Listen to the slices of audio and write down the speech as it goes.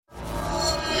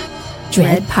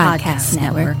Dread Podcast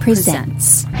Network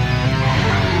presents.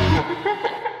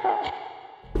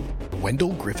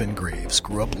 Wendell Griffin Graves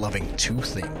grew up loving two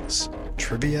things,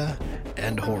 trivia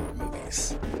and horror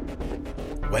movies.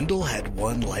 Wendell had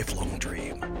one lifelong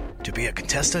dream, to be a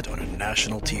contestant on a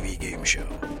national TV game show.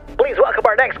 Please welcome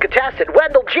our next contestant,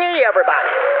 Wendell G., everybody.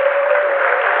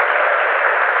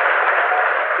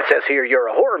 It says here you're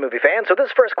a horror movie fan, so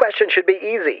this first question should be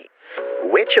easy.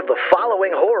 Which of the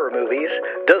following horror movies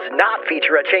does not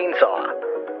feature a chainsaw?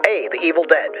 A. The Evil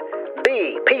Dead.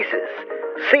 B. Pieces.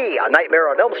 C. A Nightmare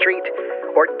on Elm Street.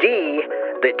 Or D.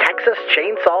 The Texas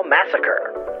Chainsaw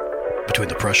Massacre. Between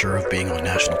the pressure of being on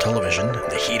national television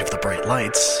and the heat of the bright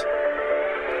lights,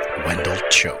 Wendell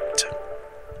choked.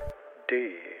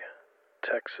 D.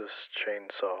 Texas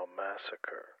Chainsaw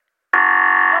Massacre.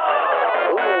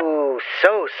 Ooh,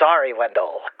 so sorry,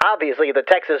 Wendell. Obviously, the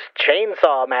Texas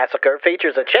Chainsaw Massacre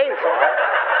features a chainsaw.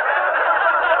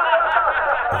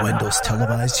 Wendell's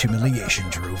televised humiliation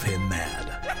drove him mad.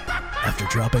 After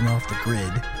dropping off the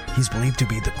grid, he's believed to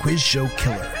be the quiz show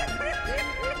killer,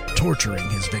 torturing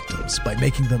his victims by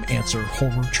making them answer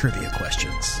horror trivia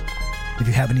questions. If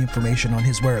you have any information on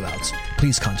his whereabouts,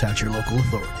 please contact your local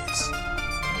authorities.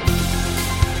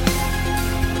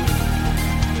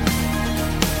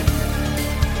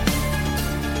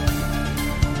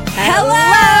 Hello!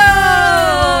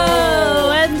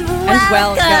 And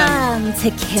welcome to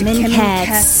Kim and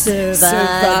Kat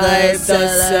Survive the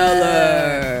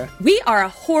Cellar. We are a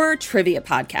horror trivia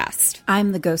podcast.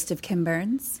 I'm the ghost of Kim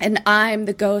Burns. And I'm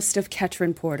the ghost of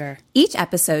Ketrin Porter. Each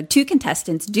episode, two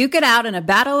contestants duke it out in a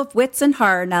battle of wits and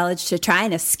horror knowledge to try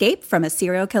and escape from a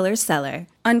serial killer's cellar.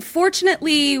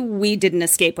 Unfortunately, we didn't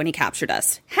escape when he captured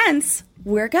us. Hence,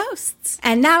 we're ghosts.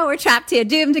 And now we're trapped here,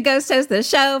 doomed to ghost host the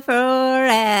show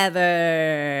forever.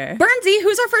 Bernsey,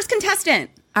 who's our first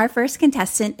contestant? Our first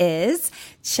contestant is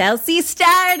Chelsea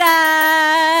Stardust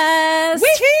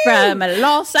from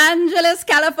Los Angeles,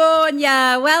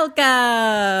 California.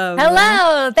 Welcome.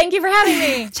 Hello. Thank you for having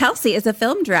me. Chelsea is a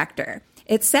film director.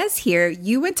 It says here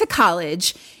you went to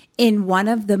college in one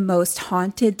of the most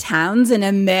haunted towns in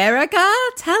America.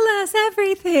 Tell us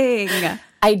everything.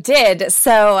 I did.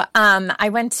 So I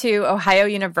went to Ohio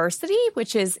University,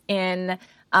 which is in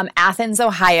Athens,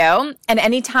 Ohio. And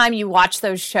anytime you watch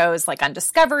those shows like on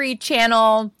Discovery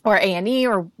Channel or A&E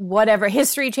or whatever,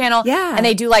 History Channel, and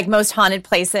they do like most haunted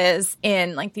places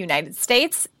in like the United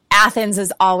States, Athens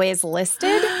is always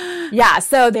listed. Yeah,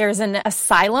 so there's an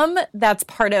asylum that's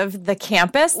part of the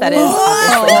campus that is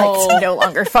obviously like no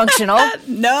longer functional.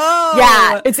 No.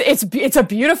 Yeah, it's a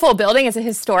beautiful building. It's a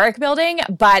historic building,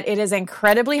 but it is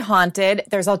incredibly haunted.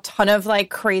 There's a ton of like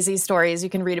crazy stories you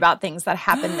can read about things that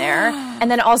happen there.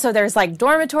 And then also there's like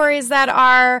dormitories that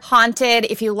are haunted.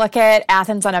 If you look at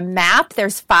Athens on a map,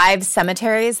 there's 5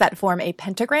 cemeteries that form a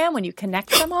pentagram when you connect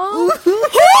them all.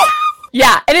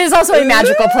 Yeah, it is also a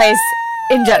magical place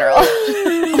in general.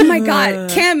 Oh my God.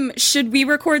 Kim, should we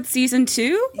record season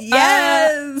 2?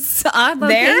 Yes. On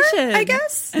location. There, I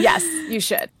guess? Yes, you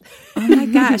should. Oh my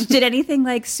gosh. Did anything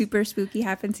like super spooky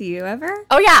happen to you ever?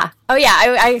 Oh yeah.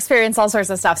 I experienced all sorts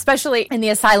of stuff, especially in the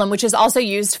asylum, which is also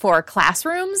used for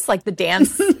classrooms. Like the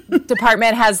dance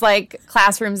department has like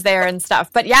classrooms there and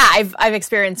stuff. But yeah, I've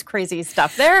experienced crazy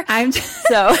stuff there. I'm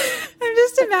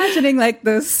just imagining like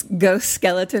those ghost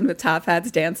skeleton with top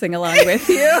hats dancing along with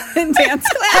you in dance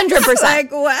class. 100%.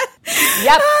 Like what?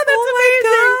 Yep. Oh,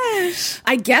 that's amazing. Gosh.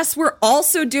 I guess we're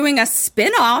also doing a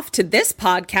spin-off to this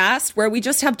podcast where we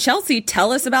just have Chelsea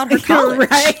tell us about her college.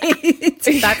 Right.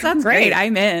 That sounds great.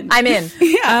 I'm in.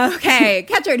 Yeah. Okay.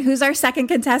 Ketrin, who's our second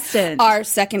contestant? Our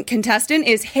second contestant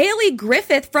is Hayley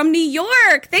Griffith from New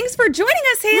York. Thanks for joining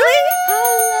us, Hayley.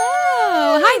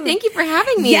 Hello. Hi, thank you for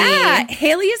having me. Yeah,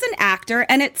 Hayley is an actor,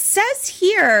 and it says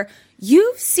here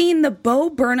you've seen the Bo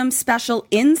Burnham special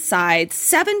Inside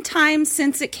 7 times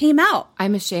since it came out.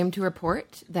 I'm ashamed to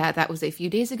report that was a few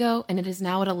days ago, and it is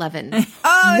now at 11.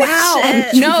 Wow.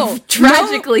 Shit. No.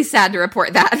 Tragically sad to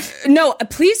report that. No,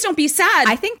 please don't be sad.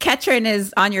 I think Ketrin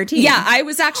is on your team. Yeah, I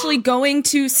was actually going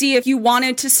to see if you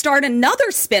wanted to start another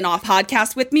spin-off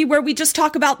podcast with me where we just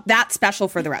talk about that special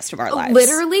for the rest of our lives.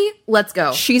 Literally? Let's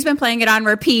go. She's been playing it on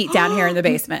repeat down here in the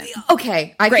basement.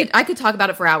 Okay. I could talk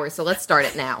about it for hours, so let's start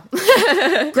it now.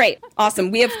 Great.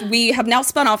 Awesome. We have now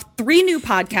spun off 3 new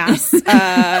podcasts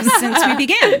since we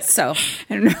began. So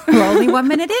And we're only 1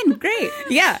 minute in. Great.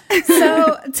 yeah.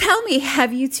 So tell me,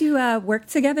 have you two worked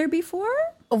together before?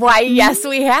 Why, yes,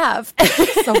 we have.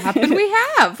 So happen we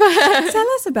have. Tell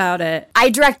us about it. I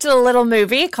directed a little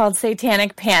movie called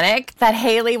Satanic Panic that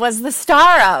Hayley was the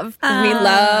star of. We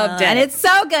loved it. And it's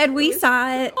so good. We saw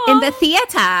it in the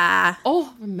theater.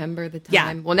 Oh, remember the time.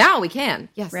 Yeah. Well, now we can.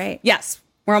 Yes. Right. Yes,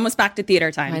 we're almost back to theater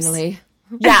times. Finally.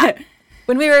 Yeah.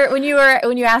 When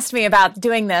you asked me about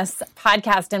doing this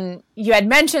podcast and you had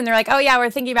mentioned, they're like, oh yeah, we're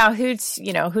thinking about who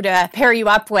to pair you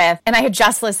up with. And I had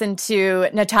just listened to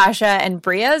Natasha and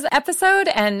Bria's episode,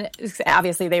 and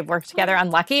obviously they've worked together on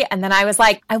Lucky. And then I was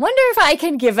like, I wonder if I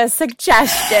can give a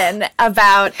suggestion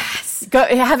about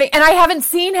and I haven't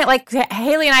seen it. Like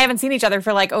Hayley and I haven't seen each other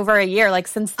for like over a year, like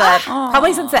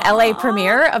probably since the LA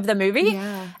premiere of the movie.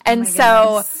 Yeah. And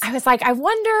so I was like, I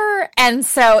wonder. And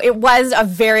so it was a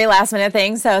very last minute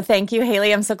thing. So thank you,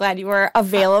 Hayley. I'm so glad you were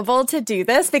available to do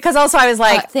this, because also I was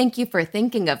like, thank you for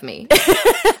thinking of me.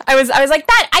 I was like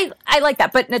that. I like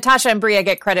that. But Natasha and Bria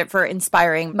get credit for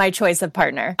inspiring my choice of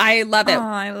partner. I love it. Oh,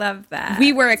 I love that.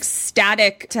 We were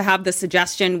ecstatic to have the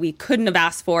suggestion. We couldn't have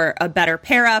asked for a better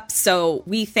pair up, so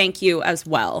we thank you as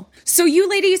well. So you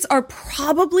ladies are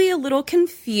probably a little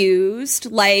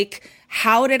confused, like,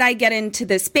 how did I get into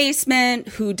this basement?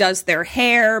 Who does their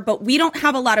hair? But we don't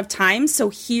have a lot of time, so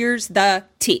here's the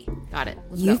tea. Got it.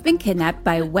 You've been kidnapped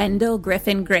by Wendell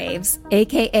Griffin Graves,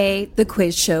 a.k.a. the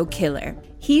Quiz Show Killer.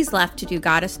 He's left to do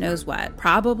goddess knows what,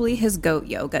 probably his goat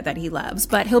yoga that he loves,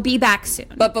 but he'll be back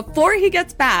soon. But before he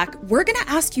gets back, we're going to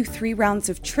ask you 3 rounds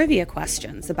of trivia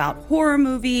questions about horror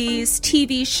movies,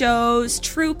 TV shows,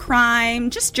 true crime,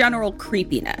 just general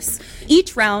creepiness.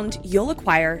 Each round, you'll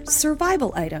acquire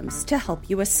survival items to help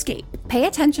you escape. Pay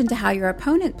attention to how your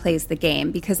opponent plays the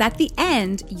game, because at the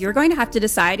end, you're going to have to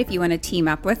decide if you want to team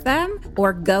up with them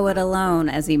or go it alone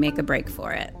as you make a break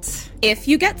for it. If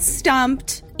you get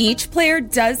stumped, each player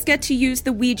does get to use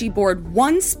the Ouija board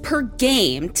once per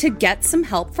game to get some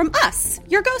help from us,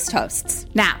 your ghost hosts.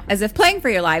 Now, as if playing for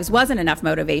your lives wasn't enough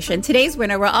motivation, today's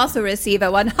winner will also receive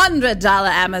a $100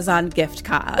 Amazon gift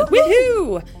card.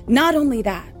 Woohoo! Not only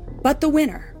that, but the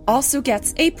winner also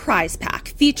gets a prize pack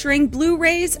featuring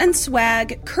Blu-rays and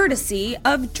swag courtesy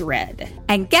of Dread.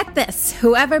 And get this,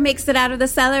 whoever makes it out of the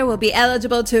cellar will be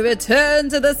eligible to return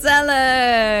to the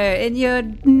cellar in your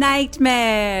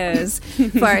nightmares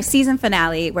for our season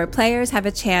finale, where players have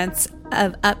a chance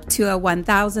of up to a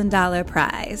 $1,000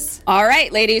 prize. All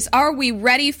right, ladies, are we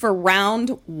ready for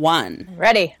round 1?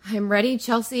 Ready. I'm ready,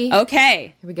 Chelsea.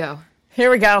 Okay. Here we go. Here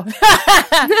we go.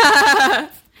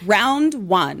 Round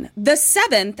 1, the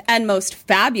 7th and most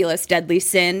fabulous deadly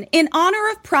sin. In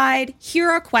honor of Pride, here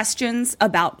are questions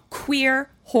about queer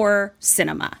horror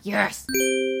cinema. Yes.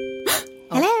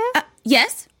 Hello?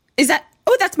 Yes? Is that...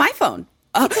 Oh, that's my phone.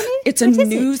 It's a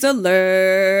news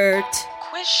alert.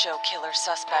 Quiz show killer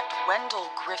suspect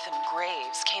Wendell Griffin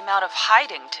Graves came out of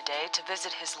hiding today to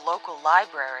visit his local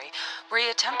library, where he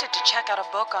attempted to check out a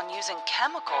book on using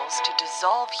chemicals to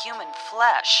dissolve human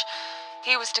flesh.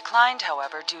 He was declined,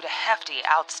 however, due to hefty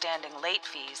outstanding late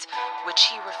fees, which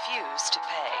he refused to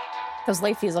pay. Those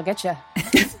late fees will get you.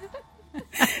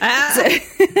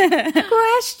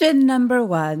 Question number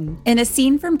 1. In a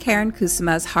scene from Karen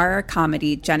Kusuma's horror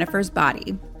comedy Jennifer's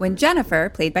Body, when Jennifer,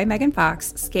 played by Megan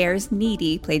Fox, scares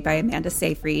Needy, played by Amanda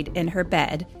Seyfried, in her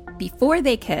bed, before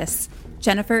they kiss,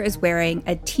 Jennifer is wearing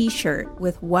a t-shirt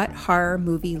with what horror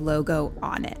movie logo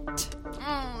on it?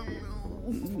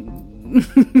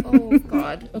 Oh,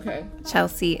 God. Okay.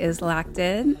 Chelsea is locked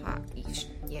in.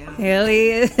 Yeah. Hayley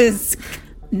is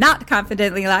not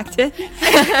confidently locked in.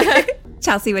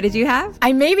 Chelsea, what did you have?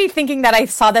 I may be thinking that I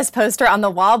saw this poster on the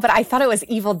wall, but I thought it was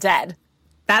Evil Dead.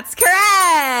 That's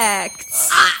correct.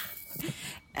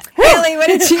 Hayley, what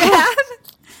did you have?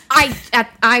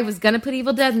 I was gonna put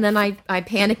Evil Dead, and then I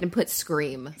panicked and put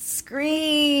Scream.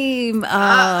 Scream.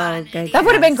 Oh, good. That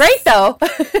would have been great, though.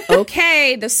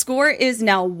 Okay, the score is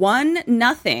now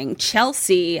 1-0.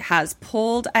 Chelsea has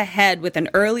pulled ahead with an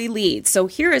early lead. So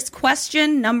here is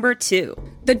question number 2.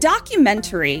 The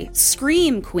documentary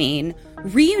Scream Queen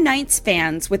reunites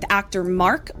fans with actor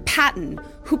Mark Patton,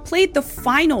 who played the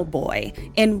final boy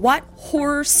in what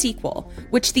horror sequel,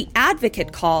 which The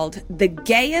Advocate called the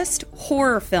gayest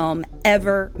horror film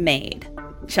ever made.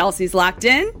 Chelsea's locked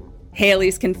in.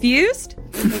 Hayley's confused.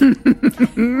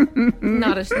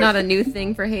 Not a new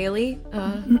thing for Hayley.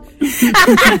 All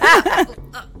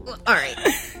right.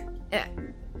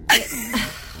 Damn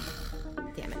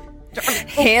it.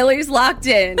 Hayley's locked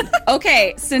in.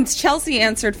 Okay, since Chelsea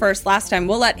answered first last time,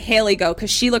 we'll let Hayley go because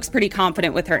she looks pretty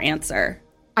confident with her answer.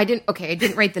 I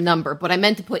didn't write the number, but I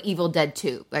meant to put Evil Dead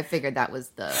 2. I figured that was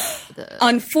the...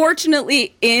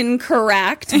 Unfortunately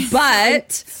incorrect,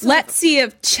 but let's see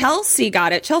if Chelsea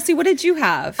got it. Chelsea, what did you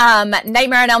have?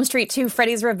 Nightmare on Elm Street 2,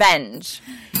 Freddy's Revenge.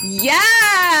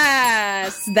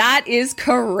 Yes, that is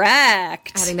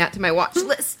correct. Adding that to my watch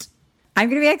list. I'm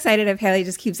going to be excited if Hayley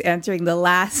just keeps answering the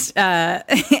last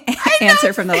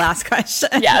answer from the last question.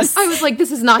 Yes. I was like,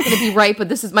 this is not going to be right,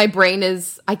 but my brain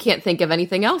is, I can't think of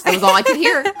anything else. That was all I could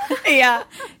hear. Yeah.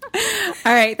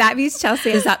 All right, that means Chelsea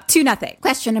is up 2-0.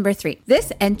 Question number 3.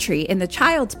 This entry in the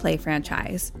Child's Play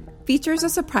franchise features a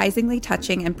surprisingly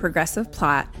touching and progressive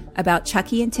plot about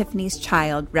Chucky and Tiffany's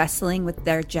child wrestling with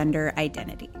their gender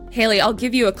identity. Hayley, I'll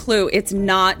give you a clue. It's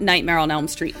not Nightmare on Elm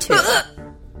Street 2.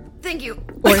 Thank you.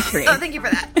 Or 3. Oh, thank you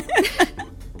for that.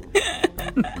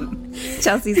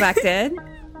 Chelsea's locked in.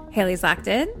 Hayley's locked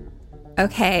in.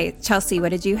 Okay, Chelsea, what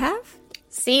did you have?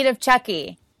 Seed of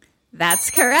Chucky.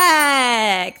 That's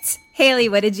correct. Hayley,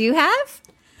 what did you have?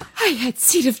 I had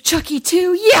Seed of Chucky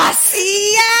too. Yes!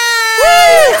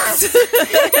 Yes!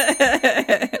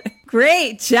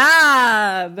 Great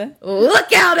job.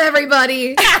 Look out,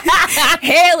 everybody.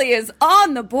 Hayley is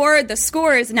on the board. The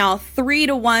score is now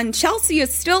 3-1. Chelsea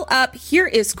is still up. Here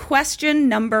is question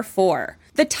number 4.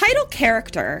 The title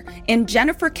character in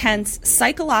Jennifer Kent's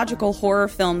psychological horror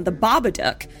film, The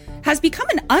Babadook, has become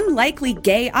an unlikely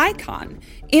gay icon.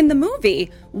 In the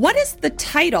movie, what is the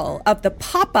title of the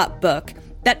pop-up book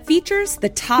that features the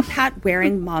top hat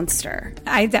wearing monster?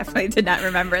 I definitely did not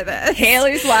remember this.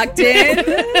 Hayley's locked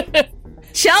in.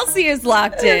 Chelsea is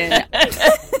locked in.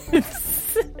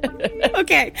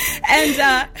 Okay. And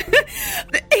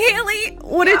Hayley,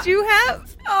 what did you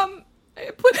have? I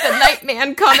put The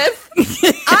Nightman Cometh.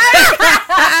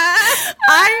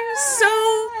 I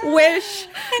so wish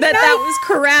that was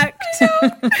correct.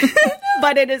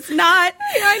 But it is not.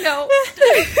 I know.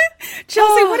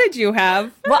 Chelsea, what did you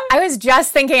have? Well, I was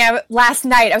just thinking last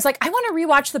night, I was like, I want to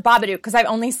rewatch The Babadook because I've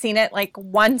only seen it like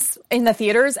once in the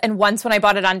theaters and once when I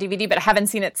bought it on DVD, but I haven't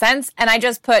seen it since. And I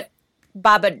just put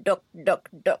Babadook, Dook,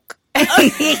 Dook.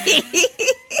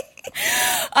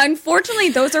 Unfortunately,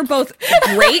 those are both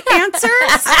great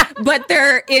answers, but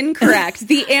they're incorrect.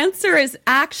 The answer is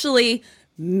actually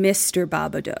Mr.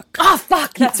 Babadook. Oh,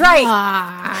 fuck, that's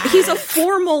right. He's a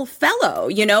formal fellow,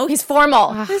 you know? He's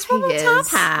formal. His formal top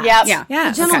hat. Yep.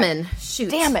 Yeah. Gentlemen, Okay. shoot.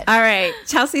 Damn it. All right.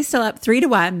 Chelsea's still up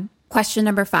 3-1. Question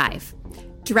number 5.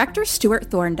 Director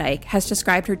Stuart Thorndike has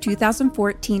described her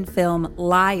 2014 film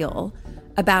Lyle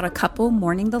about a couple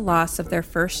mourning the loss of their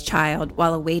first child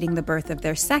while awaiting the birth of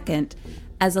their second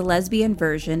as a lesbian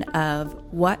version of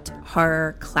what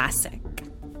horror classic?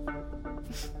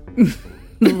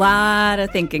 A lot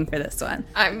of thinking for this one.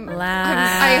 I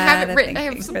have it written. I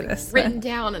have for this something written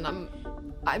down, and I'm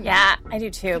Yeah, I do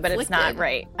too, but it's not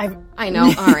right. I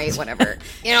know. All right, whatever.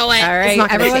 You know what? All right,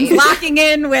 everyone's locking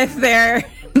in with their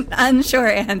unsure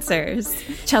answers.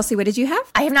 Chelsea, what did you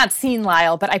have? I have not seen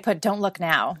Lyle, but I put Don't Look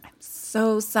Now.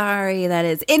 So sorry, that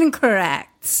is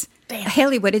incorrect. Damn.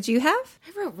 Haley, what did you have?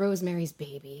 I wrote Rosemary's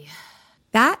Baby.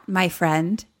 That, my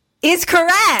friend, is correct.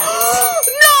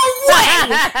 No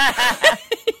way!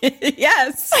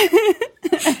 Yes.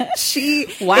 She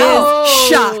is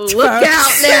shocked. Look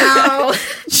out now.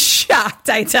 Shocked,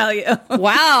 I tell you.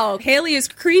 Wow, Hayley is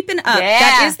creeping up. Yeah.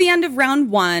 That is the end of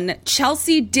round 1.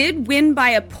 Chelsea did win by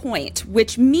a point,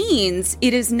 which means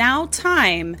it is now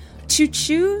time to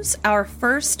choose our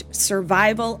first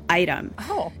survival item.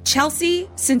 Oh. Chelsea,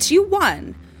 since you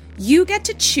won, you get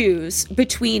to choose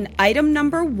between item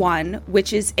number 1,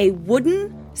 which is a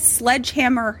wooden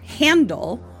sledgehammer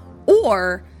handle,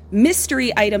 or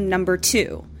mystery item number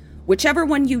 2. Whichever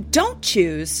one you don't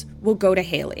choose will go to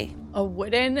Hayley. A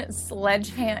wooden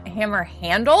sledgehammer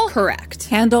handle? Correct.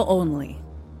 Handle only.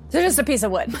 So just a piece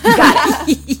of wood. Got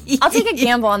it. I'll take a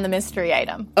gamble on the mystery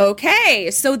item. Okay,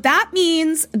 so that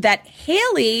means that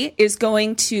Hayley is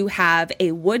going to have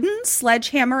a wooden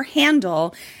sledgehammer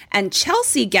handle, and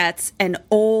Chelsea gets an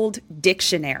old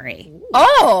dictionary.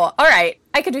 Oh, all right.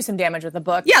 I could do some damage with a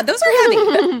book. Yeah, those are heavy.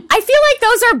 I feel like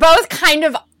those are both kind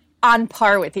of on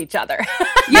par with each other.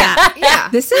 Yeah.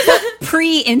 This is a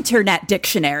pre-internet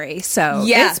dictionary, so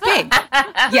Yeah. it's big.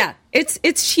 Yeah,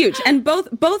 it's huge. And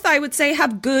both I would say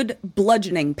have good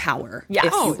bludgeoning power, Yes.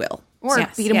 if you will. Or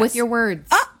Yes, beat him yes. with your words.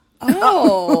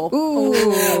 Oh.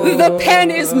 The pen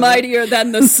is mightier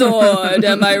than the sword,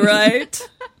 am I right?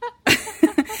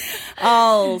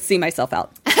 I'll see myself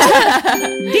out.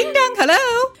 Ding dong,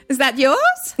 hello. Is that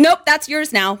yours? Nope, that's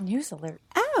yours now. News alert.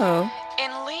 Oh, Oh.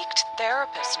 In leaked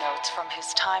therapist notes from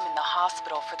his time in the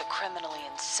hospital for the criminally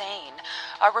insane,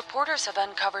 our reporters have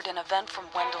uncovered an event from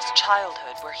Wendell's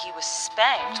childhood where he was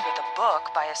spanked with a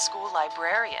book by a school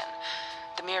librarian.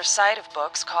 The mere sight of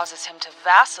books causes him to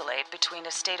vacillate between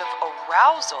a state of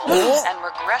arousal and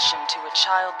regression to a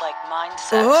childlike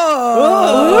mindset.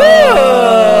 Oh.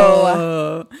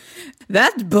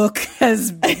 That book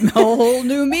has a whole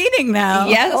new meaning now.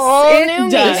 Yes, Whole new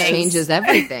does. This changes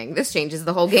everything. This changes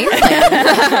the whole game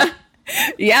plan.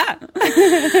 Yeah.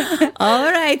 All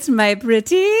right, my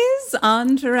pretties,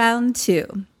 on to round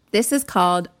 2. This is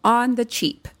called On the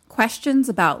Cheap. Questions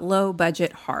about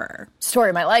low-budget horror.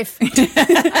 Story of my life.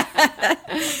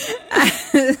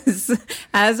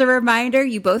 As a reminder,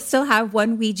 you both still have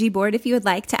one Ouija board if you would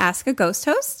like to ask a ghost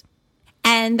host.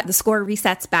 And the score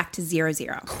resets back to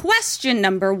 0-0. Question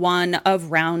number 1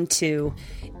 of round 2.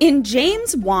 In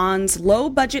James Wan's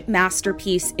low-budget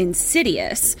masterpiece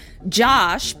Insidious,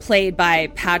 Josh, played by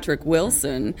Patrick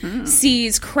Wilson,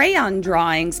 sees crayon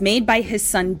drawings made by his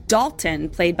son Dalton,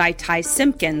 played by Ty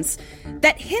Simpkins,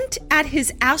 that hint at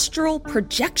his astral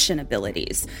projection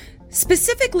abilities.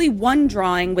 Specifically one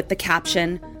drawing with the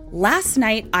caption, "Last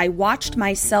night I watched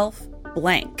myself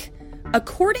blank."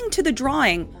 According to the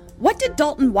drawing, what did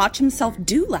Dalton watch himself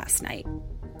do last night?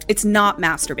 It's not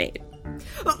masturbate.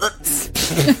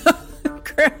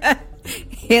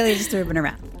 Hayley just threw it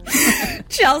around.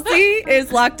 Chelsea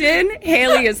is locked in.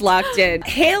 Hayley is locked in.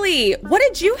 Hayley, what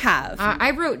did you have? I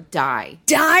wrote die.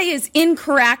 Die is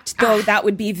incorrect, though that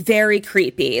would be very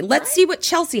creepy. Let's see what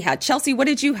Chelsea had. Chelsea, what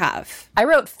did you have? I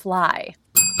wrote fly.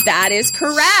 That is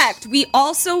correct. We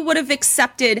also would have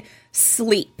accepted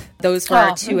sleep. Those were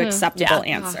our 2 acceptable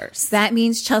answers. That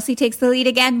means Chelsea takes the lead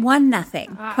again,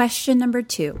 1-0. Question number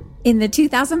 2. In the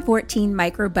 2014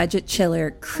 micro-budget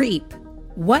chiller Creep,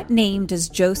 what name does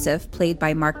Joseph, played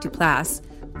by Mark Duplass,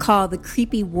 call the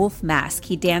creepy wolf mask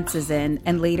he dances in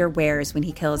and later wears when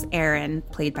he kills Aaron,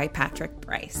 played by Patrick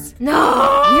Bryce? No!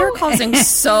 We are causing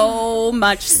so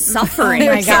much suffering.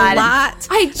 Oh my God. A lot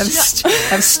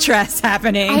of stress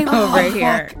happening over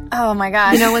here. Oh my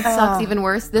gosh. You know what sucks even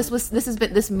worse?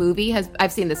 This movie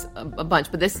I've seen this a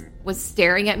bunch, but this was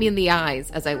staring at me in the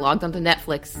eyes as I logged onto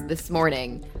Netflix this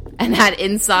morning and had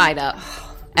Inside up.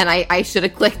 And I should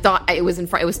have clicked on it. Was in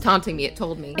front. It was taunting me. It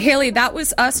told me. Haley, that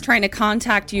was us trying to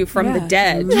contact you from the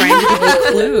dead, trying to give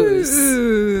you clues.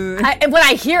 When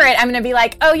I hear it, I'm going to be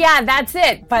like, oh yeah, that's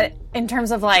it. But in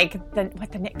terms of like, God,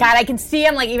 I can see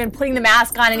him like even putting the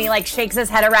mask on and he like shakes his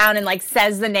head around and like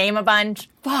says the name a bunch.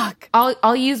 Fuck.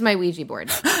 I'll use my Ouija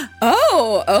board.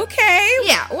 Oh, okay.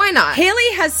 Yeah, why not?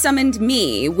 Haley has summoned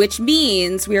me, which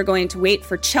means we are going to wait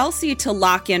for Chelsea to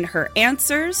lock in her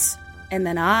answers. And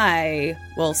then I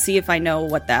will see if I know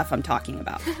what the F I'm talking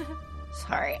about.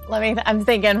 Sorry. I'm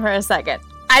thinking for a second.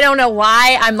 I don't know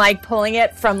why I'm like pulling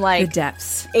it from like The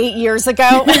depths. 8 years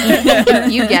ago.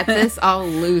 If you get this, I'll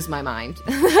lose my mind.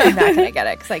 I'm not going to get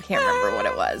it because I can't remember what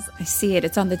it was. I see it.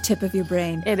 It's on the tip of your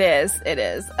brain. It is.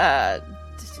 Oh,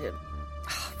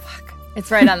 fuck.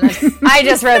 It's right on this. I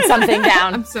just wrote something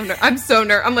down. I'm so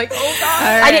nervous. I'm like, oh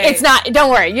God. It's not.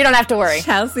 Don't worry. You don't have to worry.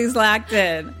 Chelsea's locked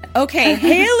in. Okay,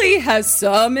 Haley has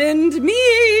summoned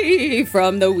me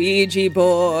from the Ouija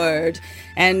board.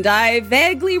 And I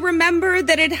vaguely remember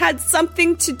that it had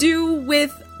something to do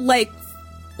with, like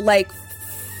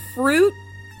fruit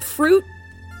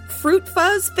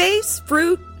fuzz face?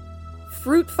 Fruit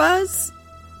fuzz?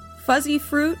 Fuzzy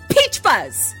fruit? Peach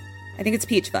fuzz! I think it's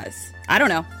peach fuzz. I don't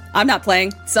know. I'm not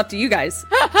playing. It's up to you guys.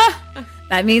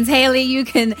 That means, Haley, you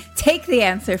can take the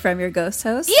answer from your ghost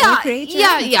host. Yeah,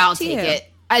 I'll take it.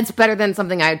 It's better than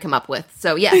something I would come up with.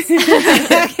 So, yes.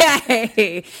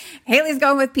 Okay. Haley's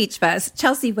going with peach fuzz.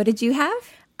 Chelsea, what did you have?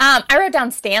 I wrote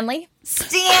down Stanley.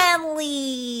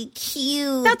 Stanley,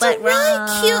 cute. That's a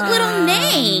really cute little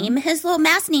name. His little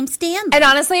mask name's Stanley. And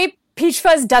honestly, peach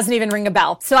fuzz doesn't even ring a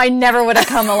bell. So I never would have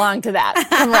come around to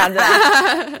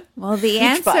that. Well, the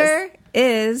answer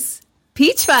is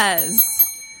peach fuzz.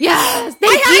 Yes,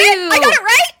 thank you. I got it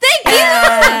right. Thank you.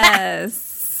 Yes.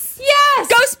 Yes!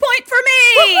 Ghost point for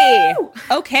me!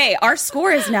 Woo-hoo! Okay, our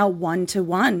score is now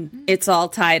 1-1. It's all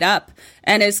tied up.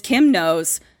 And as Kim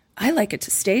knows, I like it to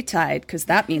stay tied because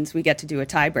that means we get to do a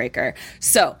tiebreaker.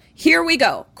 So here we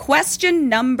go. Question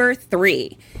number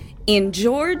 3. In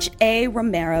George A.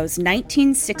 Romero's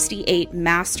 1968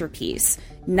 masterpiece,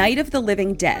 Night of the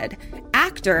Living Dead,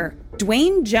 actor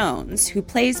Dwayne Jones, who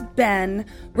plays Ben,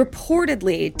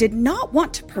 reportedly did not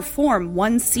want to perform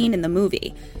one scene in the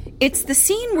movie. It's the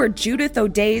scene where Judith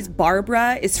O'Dea's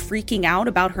Barbara is freaking out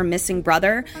about her missing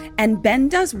brother, and Ben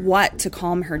does what to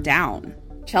calm her down?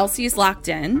 Chelsea's locked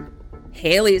in.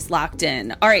 Haley's locked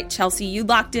in. All right, Chelsea, you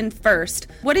locked in first.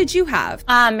 What did you have?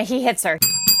 He hits her.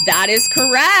 That is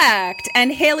correct.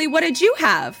 And Haley, what did you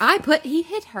have? I put he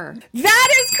hit her. That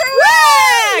is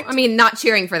correct. I mean, not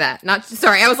cheering for that.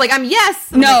 Sorry. I was like, I'm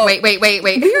yes. No. Like, wait.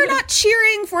 We are not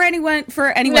cheering for anyone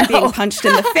being punched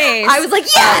in the face. I was like,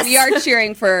 yes. We are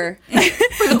cheering for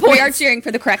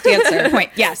the correct answer. Point.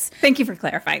 Yes. Thank you for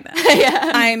clarifying that.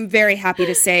 Yeah. I'm very happy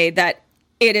to say that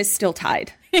it is still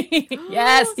tied.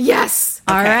 Yes.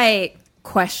 All right.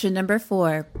 Question number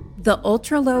 4. The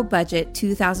ultra-low budget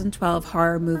 2012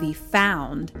 horror movie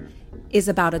Found is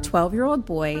about a 12-year-old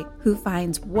boy who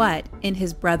finds what in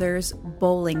his brother's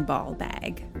bowling ball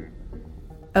bag?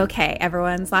 Okay,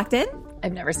 everyone's locked in?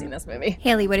 I've never seen this movie.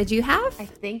 Haley, what did you have? I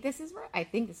think this is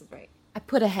right. I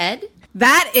put a head.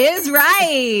 That is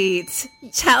right.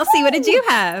 Chelsea, what did you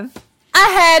have? A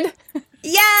head.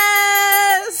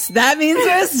 Yes! That means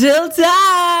we're still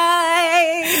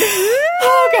tied.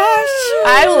 Oh, gosh.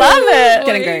 I love it.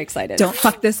 Getting very excited. Don't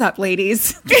fuck this up,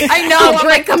 ladies. I know. I'm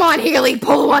like, come on, Haley,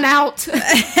 pull one out. Surprise!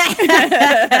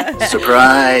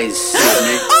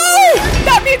 Oh,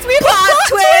 that means we have plot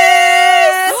twist.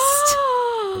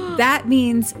 That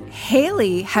means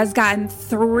Haley has gotten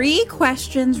 3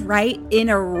 questions right in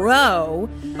a row,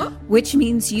 which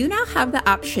means you now have the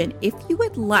option, if you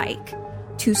would like,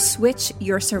 to switch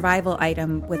your survival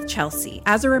item with Chelsea.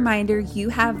 As a reminder, you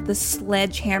have the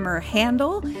sledgehammer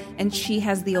handle, and she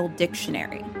has the old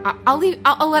dictionary. I'll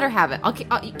let her have it. I'll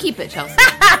keep it, Chelsea.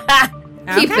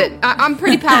 Keep it. I'm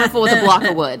pretty powerful with a block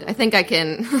of wood. I think I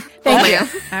can. Thank you.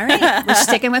 All right, we're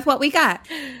sticking with what we got.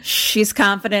 She's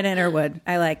confident in her wood.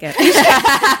 I like it.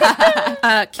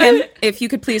 Kim, if you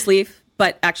could please leave,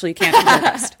 but actually you can't do the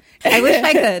rest. I wish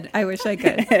I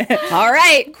could. All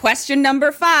right. Question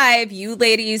number 5. You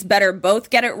ladies better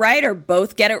both get it right or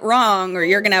both get it wrong, or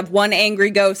you're going to have one angry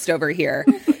ghost over here.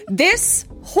 This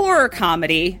horror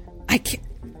comedy,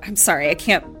 I'm sorry, I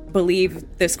can't believe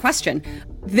this question.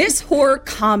 This horror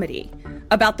comedy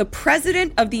about the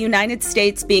President of the United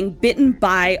States being bitten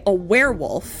by a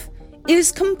werewolf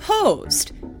is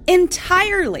composed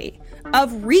entirely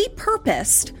of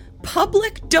repurposed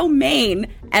public domain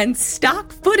and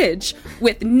stock footage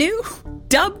with new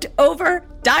dubbed over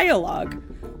dialogue.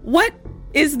 What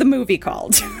is the movie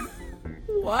called?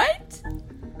 What?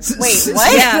 Wait,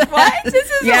 what? Yeah. What? This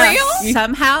is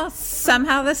real?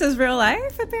 Somehow this is real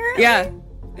life, apparently?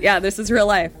 Yeah, this is real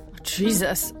life.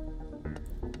 Jesus.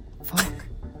 Fuck.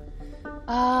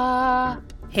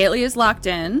 Haley is locked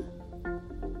in.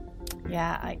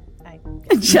 Yeah, I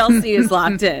Chelsea is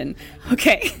locked in.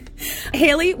 Okay.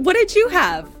 Haley, what did you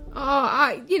have?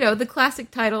 The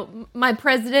classic title, My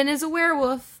President is a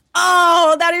Werewolf.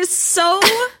 Oh, that is so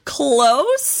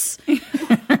close,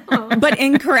 but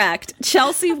incorrect.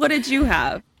 Chelsea, what did you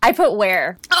have? I put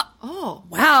Where. Oh,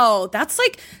 wow. That's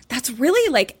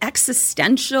really like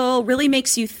existential, really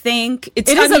makes you think. It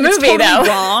is a movie, it's totally though.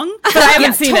 Wrong. But I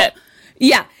haven't seen it.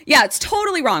 Yeah, it's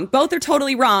totally wrong. Both are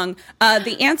totally wrong.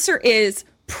 The answer is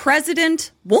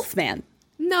President Wolfman.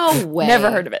 No way.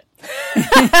 Never heard of it.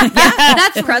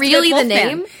 That's really the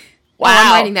name? Wow.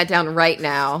 I'm writing that down right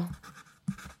now.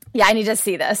 Yeah, I need to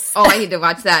see this. Oh, I need to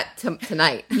watch that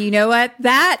tonight. You know what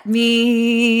that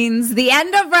means? The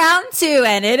end of round 2,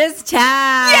 and it is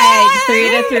tied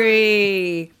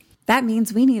 3-3. That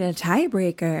means we need a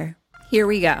tiebreaker. Here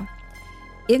we go.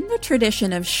 In the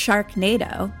tradition of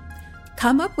Sharknado,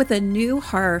 come up with a new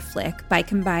horror flick by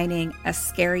combining a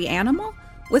scary animal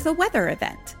with a weather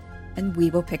event, and we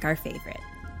will pick our favorite.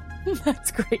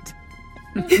 That's great.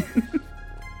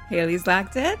 Haley's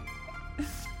locked in.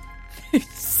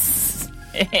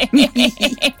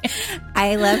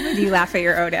 I love when you laugh at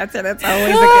your own answer. That's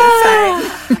always a good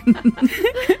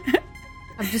sign.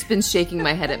 I've just been shaking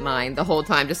my head at mine the whole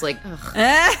time, just like, ugh. God.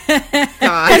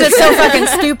 Because it's so fucking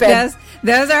stupid.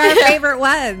 Those are our favorite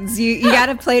ones. You got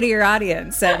to play to your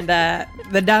audience, and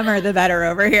the dumber, the better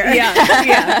over here.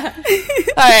 Yeah.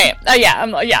 All right.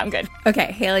 I'm good.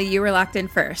 Okay, Haley, you were locked in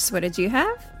first. What did you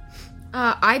have?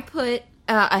 I put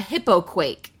a hippo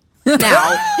quake. Now,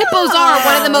 hippos are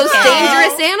one of the most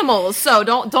dangerous animals, so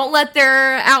don't let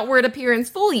their outward appearance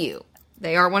fool you.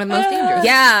 They are one of the most dangerous.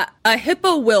 Yeah, a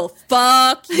hippo will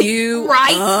fuck you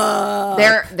right.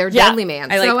 They're deadly,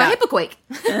 man. I like so that. A hippo quake.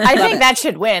 I think that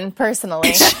should win,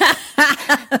 personally.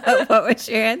 What was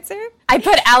your answer? I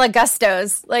put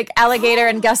alligustos, like alligator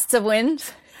and gusts of wind.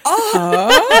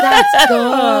 Oh, that's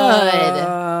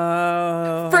good.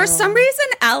 For some reason,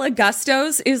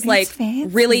 Alligustos is like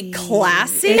really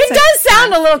classy. It does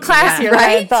sound a little classier,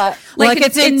 right? But like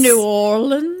it's in New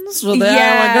Orleans with the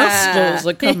Alligustos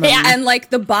that come in. And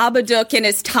like the Babadook in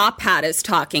his top hat is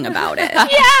talking about it. Yeah.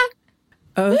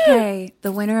 Okay,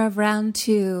 the winner of round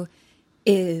 2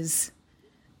 is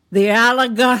the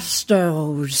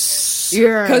Alagustos.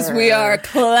 Because we are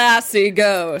classy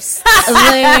ghosts.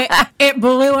 It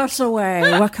blew us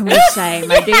away. What can we say,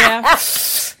 my dear?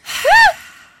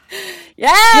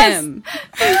 Yes. Kim.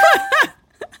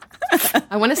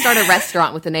 I want to start a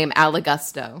restaurant with the name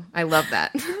Alagusto. I love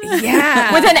that.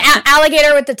 Yeah. With an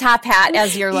alligator with the top hat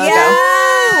as your logo.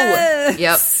 Yes.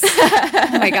 Yep.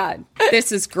 Oh my God.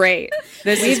 This is great.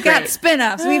 We've got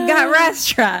spin-offs. We've got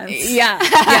restaurants.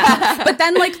 Yeah. But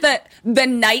then like the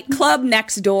nightclub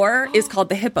next door is called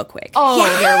the Hippoquig. Oh,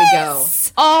 there we go.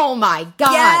 Oh my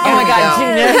God. Yes. Oh my God,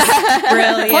 genius.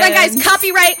 Brilliant. Hold on, guys.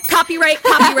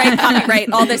 Copyright,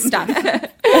 all this stuff.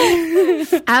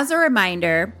 As a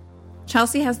reminder,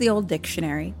 Chelsea has the old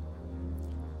dictionary.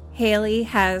 Haley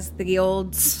has the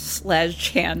old sledge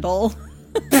handle.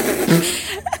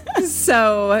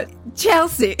 So,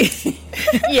 Chelsea.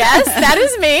 Yes, that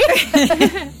is me.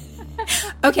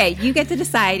 Okay, you get to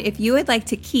decide if you would like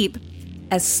to keep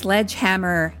a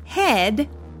sledgehammer head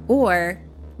or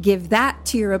give that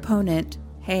to your opponent,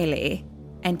 Haley,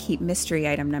 and keep mystery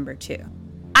item number 2.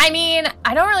 I mean,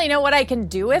 I don't really know what I can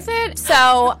do with it,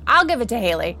 so I'll give it to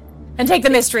Haley and take the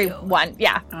mystery one.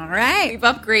 Yeah. All right. We've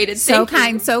upgraded. So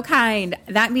kind.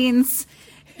 That means,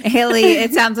 Haley,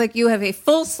 it sounds like you have a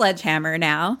full sledgehammer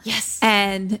now. Yes.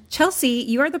 And Chelsea,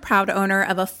 you are the proud owner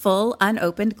of a full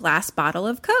unopened glass bottle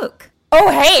of Coke. Oh,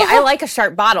 hey, I like a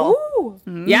sharp bottle.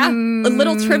 Yeah. A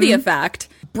little trivia fact.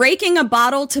 Breaking a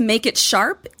bottle to make it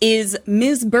sharp is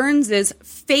Ms. Burns'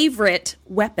 favorite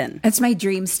weapon. That's my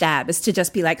dream stab, is to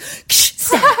just be like,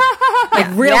 stab. Like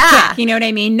real quick. You know what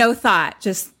I mean? No thought.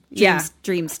 Just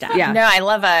dream stab. Yeah. No, I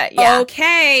love it. Yeah.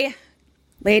 Okay.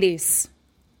 Ladies,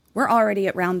 we're already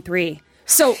at round 3.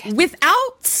 So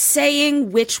without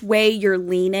saying which way you're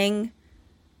leaning,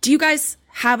 do you guys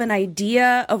have an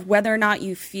idea of whether or not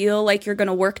you feel like you're going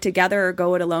to work together or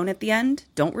go it alone at the end?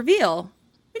 Don't reveal.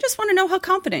 We just want to know how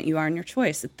confident you are in your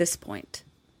choice at this point.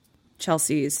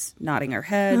 Chelsea's nodding her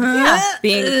head,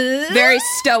 being very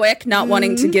stoic, not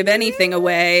wanting to give anything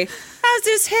away, as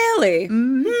is Haley.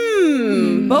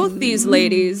 Both these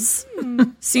ladies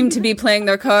seem to be playing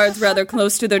their cards rather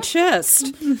close to their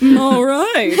chest. All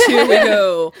right, here we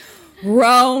go.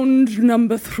 Round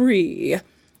number 3.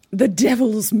 The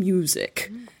Devil's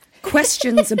Music.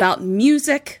 Questions about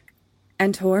music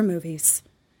and horror movies.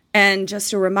 And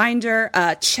just a reminder,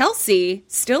 Chelsea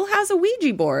still has a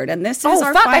Ouija board, and this is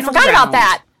our final I forgot round. about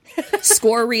that.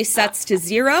 Score resets to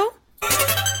 0.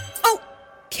 Oh,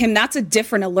 Kim, that's a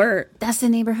different alert. That's the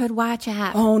Neighborhood Watch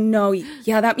app. Oh, no.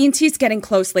 Yeah, that means he's getting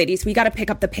close, ladies. We got to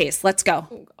pick up the pace. Let's go.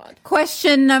 Oh, God.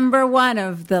 Question number 1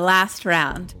 of the last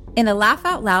round. In a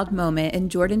laugh-out-loud moment in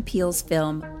Jordan Peele's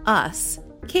film Us,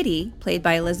 Kitty, played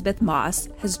by Elizabeth Moss,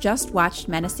 has just watched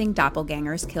menacing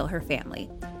doppelgangers kill her family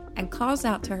and calls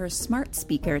out to her smart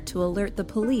speaker to alert the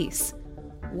police.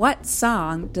 What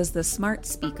song does the smart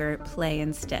speaker play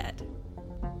instead?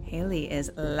 Haley is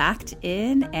locked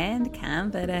in and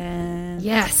confident.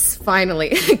 Yes,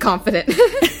 finally. Confident.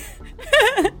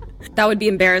 That would be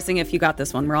embarrassing if you got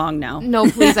this one wrong now.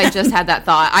 No, please, I just had that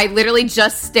thought. I literally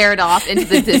just stared off into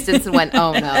the distance and went,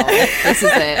 oh no, this is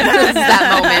it. This is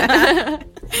that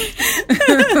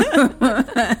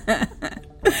moment.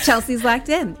 Chelsea's locked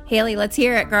in. Haley, let's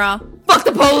hear it, girl. Fuck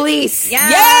the police!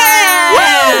 Yeah!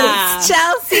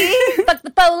 Chelsea! Fuck the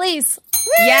police.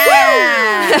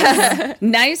 Yeah!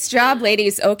 Nice job,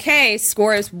 ladies. Okay,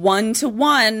 score is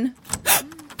 1-1.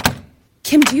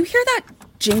 Kim, do you hear that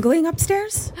jingling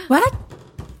upstairs? What?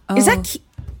 Is that...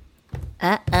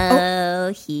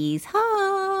 He's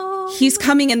home. He's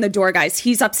coming in the door, guys.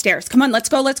 He's upstairs. Come on, let's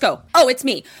go. Oh, it's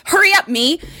me. Hurry up,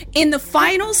 me. In the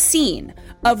final scene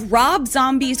of Rob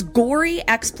Zombie's gory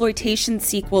exploitation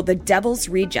sequel, The Devil's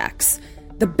Rejects,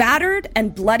 the battered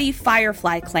and bloody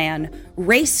Firefly clan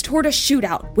race toward a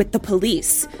shootout with the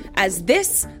police as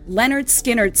this Leonard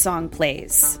Skinner song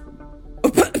plays.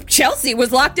 Chelsea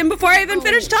was locked in before I even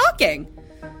finished talking.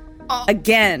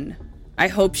 Again, I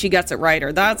hope she gets it right,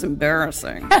 or that's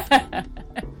embarrassing.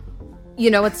 You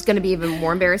know what's going to be even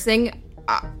more embarrassing?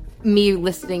 Me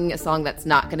listing a song that's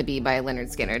not going to be by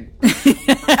Leonard Skinner.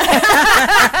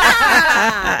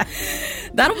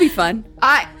 That'll be fun.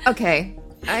 I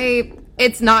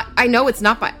know it's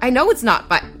not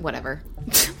by, whatever.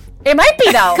 It might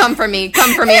be, though. Come for me,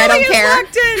 I don't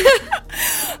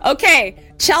care. Okay,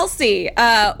 Chelsea,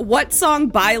 what song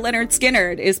by Leonard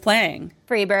Skinner is playing?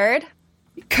 Freebird.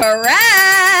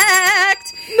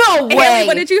 Correct! No way! Haley,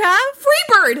 what did you have?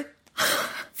 Freebird!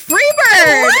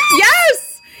 Freebird!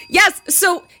 Yes! Yes.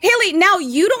 So, Hayley, now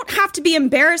you don't have to be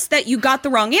embarrassed that you got the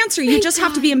wrong answer. You just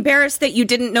have to be embarrassed that you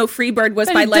didn't know Freebird was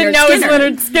by Leonard Skinner.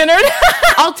 Leonard Skinner.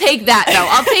 I'll take that, though.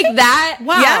 I'll take that.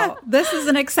 Wow. Yeah. This is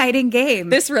an exciting game.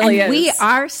 This really is. We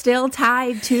are still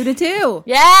tied 2-2.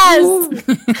 Yes.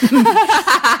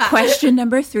 Question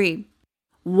number 3.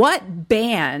 What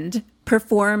band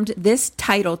performed this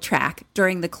title track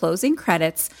during the closing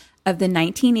credits of the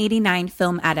 1989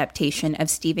 film adaptation of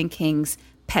Stephen King's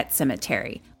Pet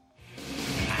Sematary?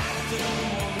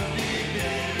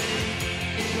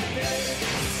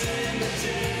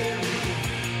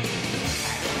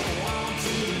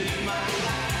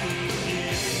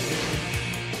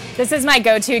 This is my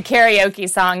go-to karaoke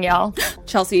song, y'all.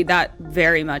 Chelsea, that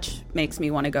very much makes me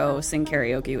want to go sing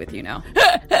karaoke with you now.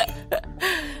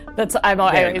 I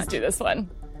always do this one.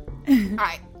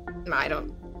 I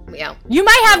don't. Yeah. You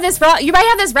might have this wrong. You might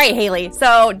have this right, Hayley.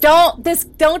 So don't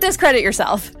discredit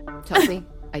yourself. Chelsea,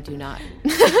 I do not.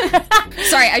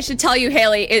 Sorry, I should tell you,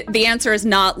 Hayley, the answer is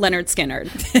not Leonard Skinner.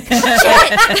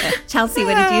 Chelsea,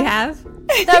 what did you have?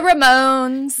 The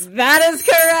Ramones. That is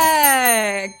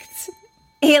correct.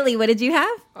 Hayley, what did you have?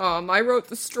 I wrote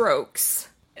The Strokes.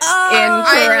 Oh,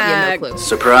 Incorrect. No clue.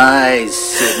 Surprise,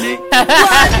 Sydney.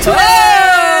 Twist!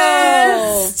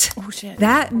 Oh, shit.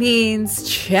 That means,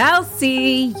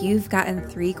 Chelsea, you've gotten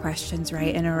 3 questions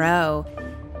right in a row.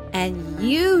 And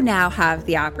you now have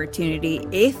the opportunity,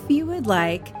 if you would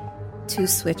like, to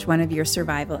switch one of your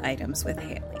survival items with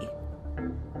Hayley.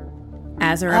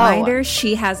 As a reminder,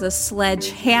 she has a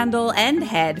sledge handle and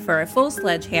head for a full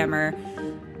sledgehammer.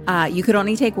 You could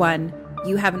only take one.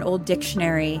 You have an old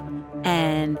dictionary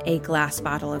and a glass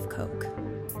bottle of Coke.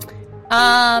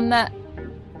 I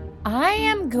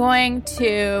am going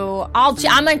to. I'll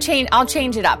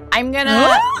change it up. I'm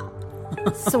gonna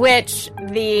switch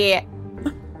the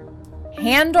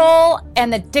handle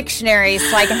and the dictionary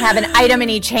so I can have an item in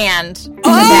each hand.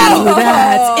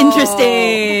 That's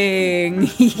interesting.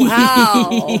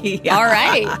 Wow. Yeah. All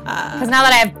right. Because now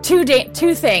that I have two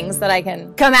things that I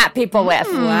can come at people with.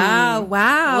 Wow.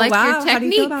 Like your How do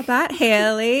you feel technique. about that,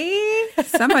 Hayley?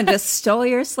 Someone just stole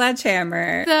your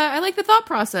sledgehammer. I like the thought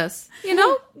process. You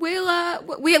know, we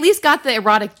at least got the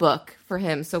erotic book for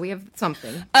him, so we have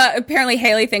something. Apparently,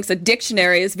 Hayley thinks a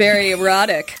dictionary is very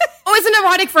erotic. Oh, isn't it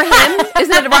erotic for him?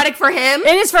 Isn't it erotic for him?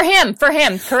 It is for him. For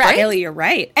him. Correct. Hayley, you're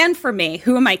right. And for me.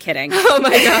 Who am I kidding? Oh, my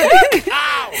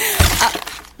God.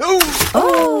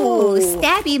 Oh,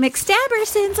 Stabby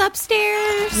McStabberson's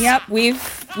upstairs. Yep,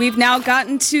 we've now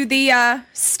gotten to the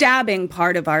stabbing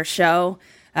part of our show.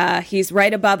 He's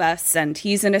right above us, and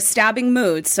he's in a stabbing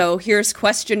mood. So here's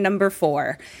question number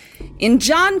 4. In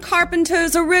John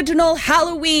Carpenter's original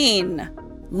Halloween,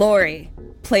 Laurie,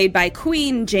 played by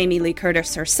Queen Jamie Lee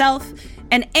Curtis herself,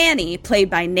 and Annie, played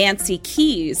by Nancy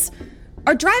Keys,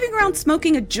 are driving around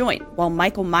smoking a joint while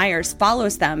Michael Myers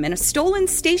follows them in a stolen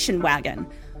station wagon.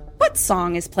 What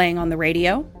song is playing on the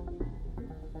radio?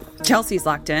 Chelsea's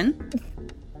locked in.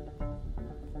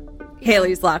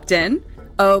 Hayley's locked in.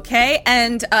 Okay,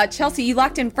 and Chelsea, you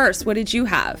locked in first. What did you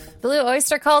have? Blue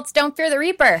Oyster Cult's Don't Fear the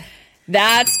Reaper.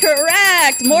 That's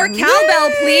correct. More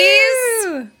cowbell,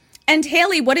 please. And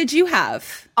Hayley, what did you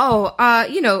have? Oh,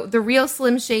 the real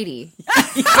Slim Shady.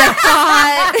 I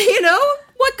thought,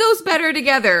 what goes better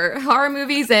together? Horror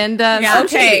movies and Slim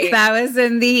Shady. That was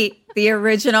in the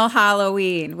original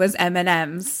Halloween was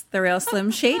M&M's, the real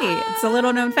Slim Shady. It's a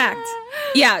little known fact.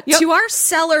 Yeah, to our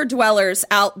cellar dwellers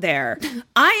out there,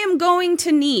 I am going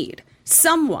to need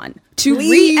someone to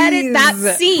re-edit that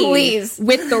scene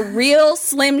with the real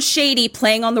Slim Shady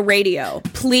playing on the radio.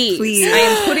 Please. I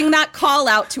am putting that call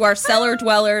out to our cellar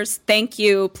dwellers. Thank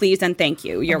you, please, and thank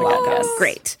you. You're welcome.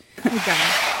 Great.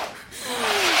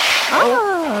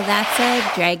 Oh, that's a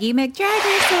Draggy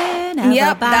McDraggerson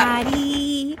of a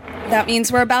body. That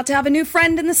means we're about to have a new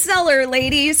friend in the cellar,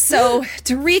 ladies. So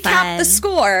to recap the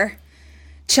score,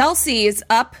 Chelsea is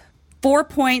up 4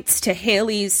 points to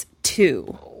Hayley's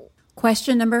 2.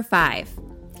 Question number 5.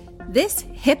 This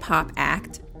hip-hop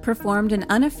act performed an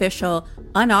unofficial,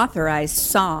 unauthorized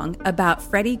song about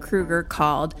Freddy Krueger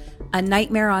called A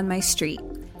Nightmare on My Street,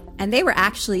 and they were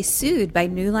actually sued by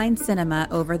New Line Cinema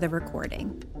over the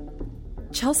recording.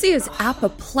 Chelsea is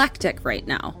apoplectic right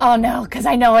now. Oh, no, because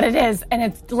I know what it is, and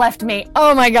it's left me.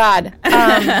 Oh, my God.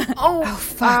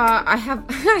 Fuck. I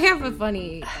have a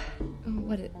funny...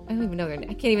 I don't even know. I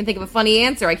can't even think of a funny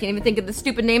answer. I can't even think of the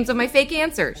stupid names of my fake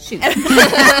answer. Shoot. Oh,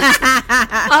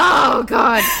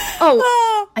 God.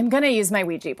 Oh. I'm going to use my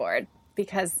Ouija board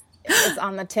because it's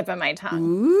on the tip of my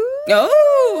tongue.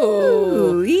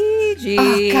 Oh, Ouija.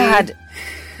 Oh, God.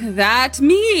 That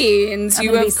means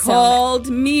you have called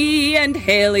me and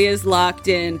Hayley is locked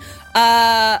in.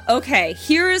 Okay,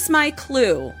 here is my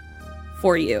clue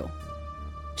for you,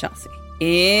 Chelsea.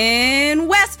 In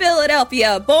West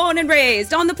Philadelphia, born and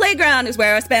raised on the playground is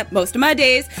where I spent most of my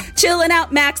days. Chilling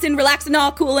out, maxing, relaxing,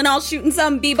 all cool and all, shooting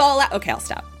some b-ball out. Okay, I'll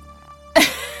stop.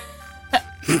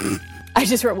 I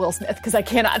just wrote Will Smith because I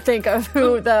cannot think of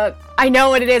who I know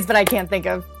what it is, but I can't think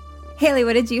of. Hayley,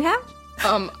 what did you have?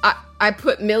 I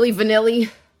put Milli Vanilli.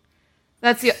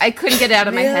 I couldn't get it out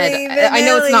of my head. I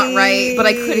know it's not right, but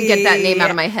I couldn't get that name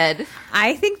out of my head.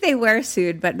 I think they were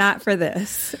sued, but not for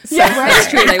this. So yeah, right. That's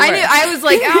true. They were. I was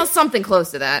like, something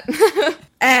close to that.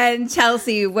 And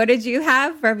Chelsea, what did you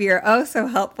have from your so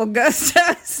helpful ghost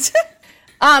host?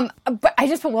 But I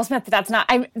just put Will Smith, but that's not.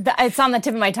 It's on the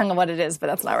tip of my tongue of what it is, but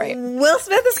that's not right. Will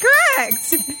Smith is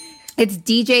correct. It's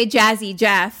DJ Jazzy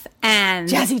Jeff and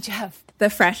Jazzy Jeff, the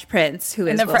Fresh Prince, who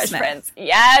is the Will Fresh Smith. Prince.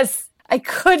 Yes. I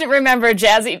couldn't remember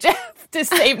Jazzy Jeff to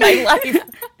save my life.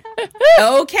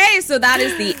 Okay, so that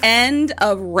is the end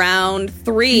of round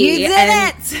 3. You did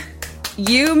it!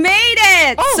 You made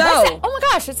it! Oh my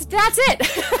gosh, that's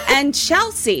it. And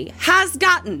Chelsea has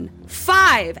gotten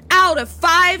 5 out of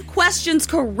 5 questions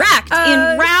correct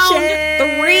in round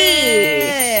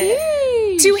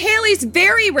 3. To Hayley's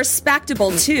very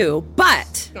respectable 2,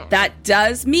 but that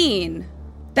does mean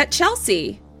that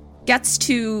Chelsea gets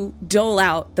to dole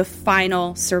out the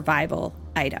final survival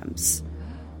items.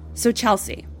 So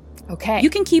Chelsea, okay, you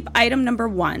can keep item number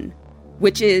 1,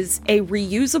 which is a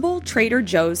reusable Trader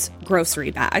Joe's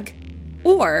grocery bag,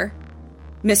 or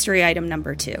mystery item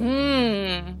number 2.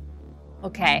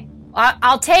 Okay,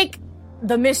 I'll take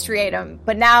the mystery item,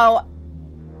 but now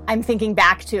I'm thinking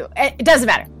back to it. Doesn't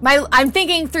matter. I'm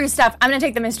thinking through stuff. I'm going to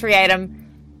take the mystery item.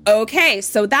 Okay,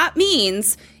 so that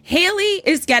means Hayley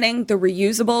is getting the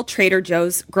reusable Trader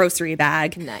Joe's grocery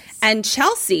bag. Nice. And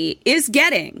Chelsea is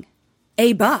getting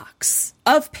a box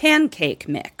of pancake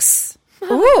mix.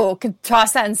 Ooh, could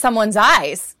toss that in someone's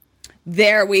eyes.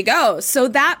 There we go. So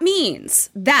that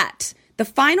means that the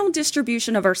final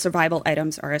distribution of our survival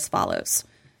items are as follows.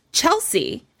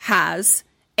 Chelsea has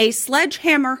a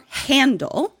sledgehammer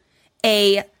handle,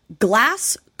 a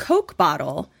glass Coke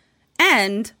bottle,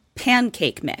 and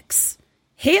pancake mix.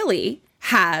 Hayley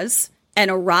has an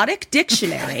erotic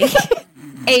dictionary,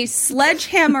 a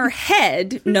sledgehammer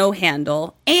head, no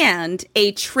handle, and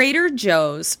a Trader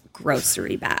Joe's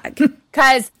grocery bag.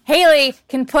 Because Hayley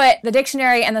can put the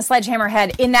dictionary and the sledgehammer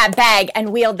head in that bag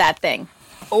and wield that thing.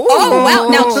 Oh, wow.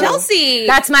 Now, Chelsea.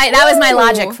 That was my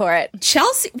logic for it.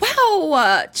 Chelsea.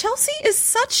 Wow. Chelsea is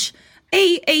such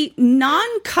a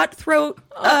non-cutthroat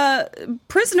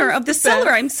prisoner of the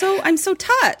cellar. I'm so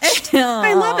touched.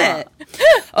 I love it.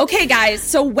 Okay, guys.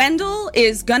 So Wendell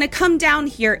is gonna come down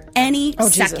here any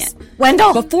second. Jesus.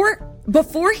 Wendell.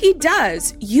 Before he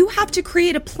does, you have to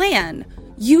create a plan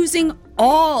using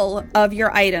all of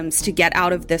your items to get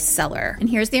out of this cellar. And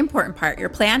here's the important part. Your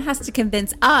plan has to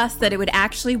convince us that it would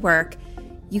actually work.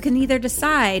 You can either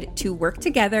decide to work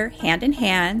together, hand in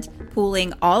hand,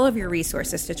 pooling all of your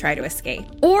resources to try to escape.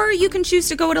 Or you can choose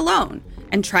to go it alone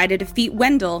and try to defeat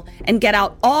Wendell and get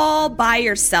out all by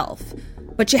yourself.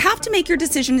 But you have to make your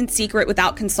decision in secret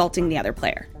without consulting the other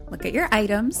player. Look at your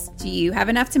items. Do you have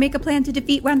enough to make a plan to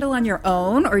defeat Wendell on your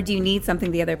own, or do you need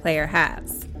something the other player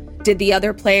has? Did the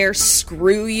other player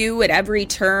screw you at every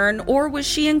turn, or was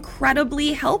she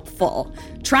incredibly helpful,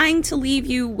 trying to leave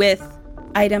you with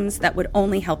items that would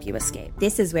only help you escape?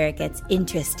 This is where it gets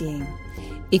interesting.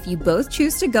 If you both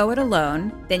choose to go it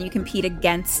alone, then you compete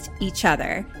against each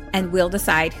other, and we'll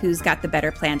decide who's got the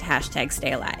better plan to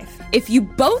 #stay alive. If you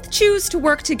both choose to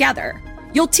work together,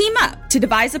 you'll team up to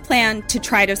devise a plan to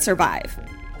try to survive.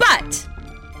 But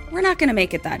we're not going to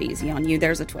make it that easy on you.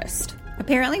 There's a twist.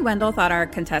 Apparently, Wendell thought our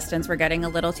contestants were getting a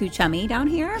little too chummy down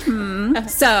here.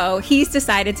 So he's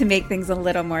decided to make things a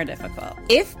little more difficult.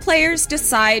 If players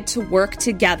decide to work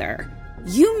together,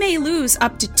 you may lose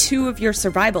up to 2 of your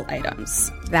survival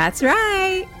items. That's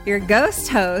right. Your ghost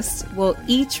hosts will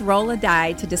each roll a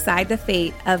die to decide the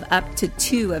fate of up to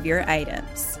 2 of your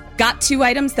items. Got 2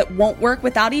 items that won't work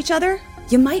without each other?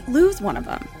 You might lose one of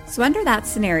them. So under that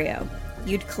scenario,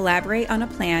 you'd collaborate on a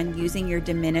plan using your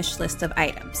diminished list of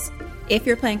items. If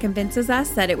your plan convinces us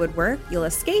that it would work, you'll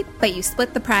escape, but you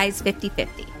split the prize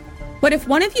 50-50. But if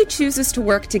one of you chooses to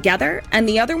work together and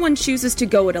the other one chooses to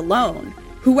go it alone,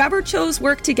 whoever chose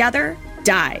work together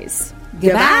dies.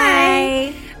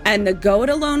 Goodbye. and the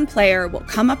go-it-alone player will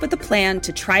come up with a plan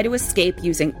to try to escape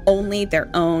using only their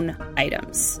own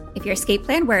items. If your escape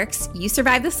plan works, you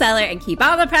survive the cellar and keep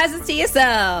all the presents to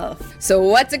yourself. So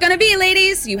what's it going to be,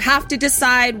 ladies? You have to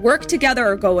decide, work together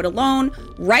or go it alone.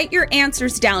 Write your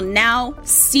answers down now,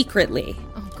 secretly.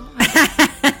 Oh, God.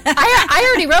 I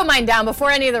already wrote mine down before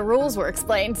any of the rules were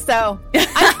explained, so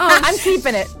I'm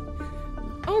keeping it.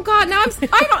 Oh, God, now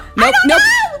I don't know!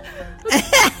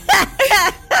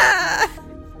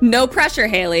 No pressure,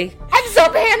 Hayley. I'm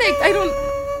so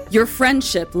panicked. Your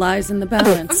friendship lies in the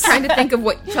balance. I'm trying to think of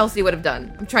what Chelsea would have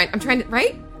done. I'm trying to,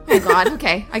 right? Oh, God,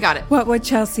 okay, I got it. What would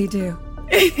Chelsea do?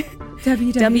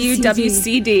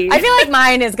 WWCD. I feel like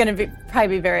mine is going to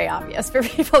probably be very obvious for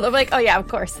people. They're like, oh, yeah, of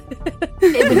course.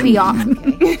 It would be awesome.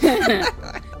 Okay.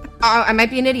 I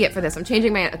might be an idiot for this. I'm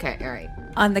changing my... Okay, all right.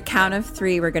 On the count of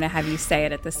 3, we're going to have you say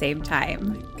it at the same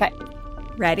time. Okay.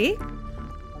 Ready?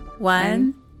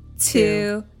 1,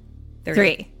 2,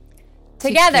 3.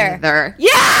 Together.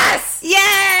 Yes! Yay!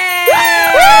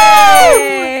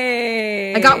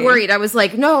 I got worried. I was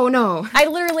like, no. I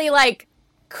literally,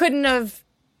 couldn't have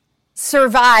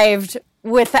survived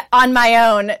on my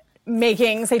own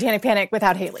making Satanic Panic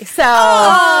without Hayley. So...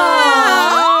 Oh!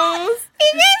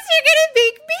 You guys are going to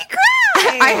make me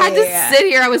cry! I had to sit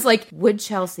here. I was like, would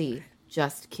Chelsea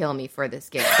just kill me for this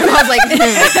game? And I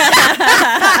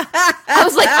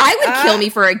was like, I would kill me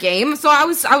for a game. So I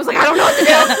was like, I don't know what to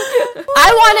do.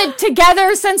 I wanted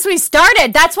together since we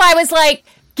started. That's why I was like,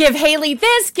 give Hayley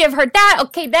this, give her that.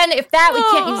 Okay, then if that, we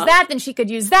can't use that, then she could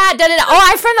use that. Da-da-da.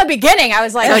 Oh, from the beginning, I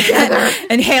was like, together.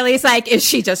 And Hayley's like, is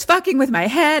she just fucking with my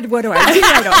head? What do I do?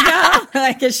 I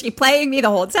don't know. Is she playing me the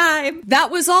whole time?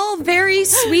 That was all very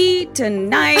sweet and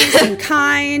nice and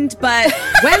kind, but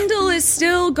Wendell is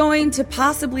still going to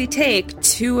possibly take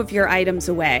 2 of your items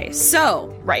away.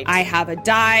 So, right. I have a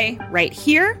die right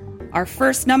here. Our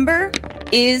first number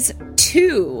is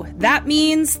 2. That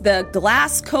means the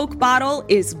glass Coke bottle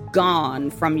is gone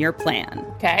from your plan.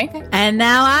 Okay. And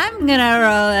now I'm going to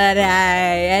roll a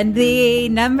die. And the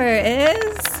number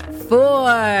is 4.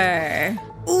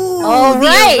 Ooh, all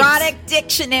right. The erotic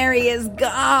dictionary is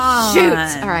gone. Shoot.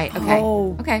 All right. Okay.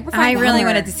 Oh. Okay. We're fine. I really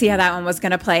wanted to see how that one was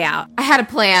going to play out. I had a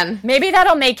plan. Maybe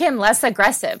that'll make him less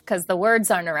aggressive because the words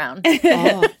aren't around.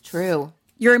 Oh, true.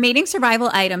 Your remaining survival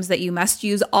items that you must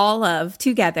use all of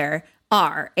together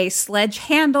are a sledge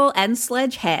handle and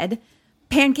sledge head,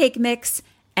 pancake mix,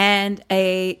 and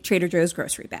a Trader Joe's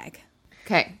grocery bag.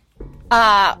 Okay.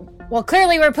 Well,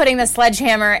 clearly we're putting the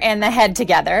sledgehammer and the head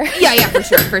together. Yeah, for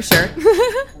sure.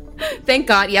 Thank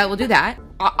God. Yeah, we'll do that.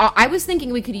 I was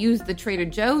thinking we could use the Trader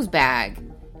Joe's bag.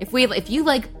 If you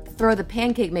throw the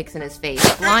pancake mix in his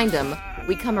face, blind him,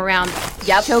 we come around,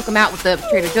 choke him out with the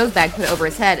Trader Joe's bag, put it over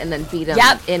his head, and then beat him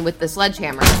in with the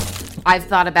sledgehammer. I've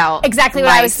thought about exactly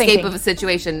what I was thinking. Escape of a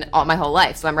situation all my whole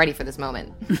life, so I'm ready for this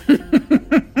moment.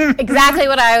 Exactly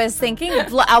what I was thinking.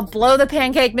 I'll blow the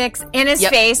pancake mix in his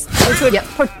face, which would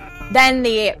put then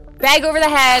the bag over the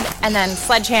head, and then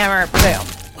sledgehammer, boom.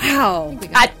 Wow.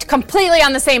 Completely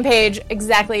on the same page.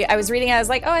 Exactly. I was reading it. I was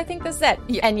like, oh, I think this is it.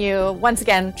 Yeah. And you, once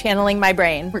again, channeling my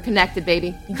brain. We're connected,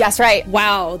 baby. Yes, right.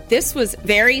 Wow. This was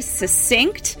very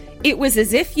succinct. It was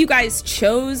as if you guys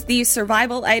chose these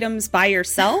survival items by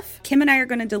yourself. Kim and I are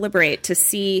going to deliberate to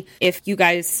see if you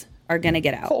guys are going to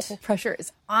get out. Oh, pressure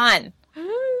is on.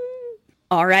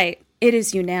 All right. It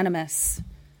is unanimous.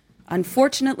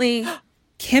 Unfortunately,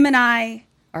 Kim and I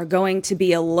are going to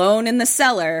be alone in the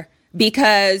cellar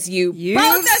because you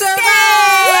both escaped!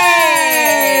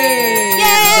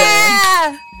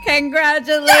 Yeah!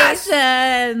 Congratulations!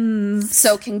 Yes!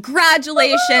 So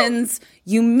congratulations.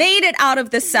 You made it out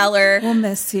of the cellar. We'll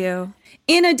miss you.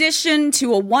 In addition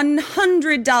to a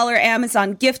 $100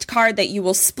 Amazon gift card that you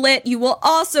will split, you will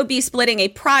also be splitting a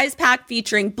prize pack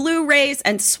featuring Blu-rays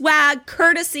and swag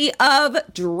courtesy of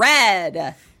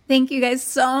Dread. Thank you guys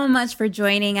so much for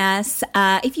joining us.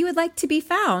 If you would like to be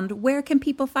found, where can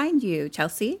people find you,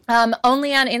 Chelsea?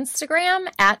 Only on Instagram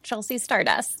at Chelsea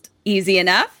Stardust. Easy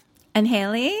enough. And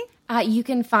Hayley? You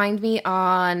can find me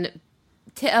on,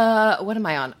 what am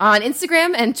I on? On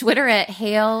Instagram and Twitter at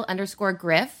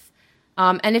Hale_Griff.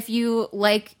 And if you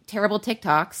like terrible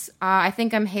TikToks, I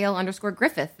think I'm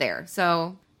Hale_Griffith there.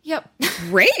 So, yep.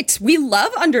 Great. We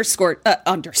love underscore.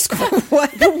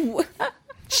 What?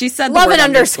 She said love an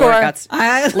underscore.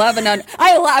 I love an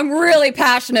I'm really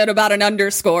passionate about an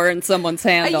underscore in someone's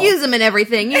handle. I use them in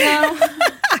everything, you know?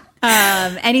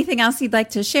 Anything else you'd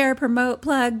like to share, promote,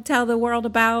 plug, tell the world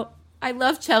about? I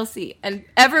love Chelsea, and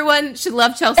everyone should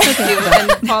love Chelsea too,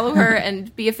 and follow her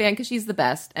and be a fan because she's the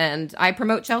best. And I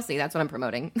promote Chelsea. That's what I'm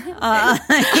promoting. I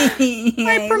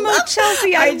promote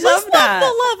Chelsea. I just love that.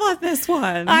 love the love on this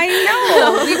one. I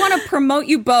know. We want to promote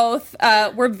you both.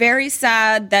 We're very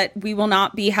sad that we will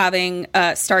not be having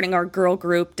starting our girl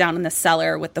group down in the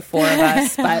cellar with the four of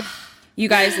us, but you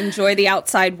guys enjoy the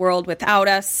outside world without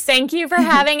us. Thank you for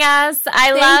having us.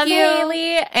 I love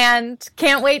Hayley and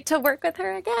can't wait to work with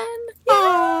her again.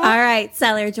 All right,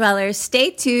 Cellar Dwellers,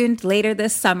 stay tuned later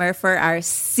this summer for our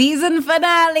season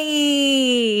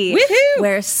finale. Woohoo!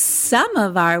 Where some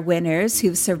of our winners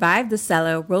who've survived the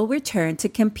cellar will return to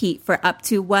compete for up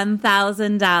to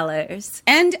 $1,000.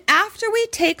 And after we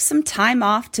take some time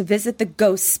off to visit the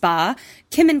ghost spa,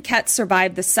 Kim and Ket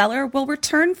Survived the Cellar will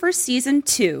return for season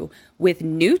 2 with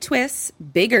new twists,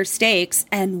 bigger stakes,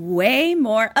 and way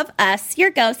more of us,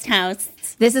 your ghost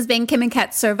hosts. This has been Kim and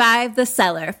Ket Survive the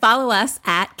Cellar. Follow us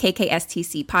at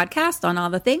KKSTC Podcast on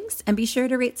all the things, and be sure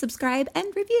to rate, subscribe,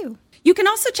 and review. You can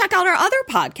also check out our other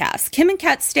podcast, Kim and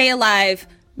Ket Stay Alive,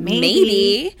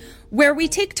 Maybe, where we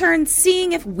take turns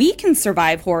seeing if we can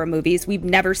survive horror movies we've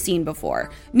never seen before.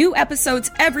 New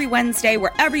episodes every Wednesday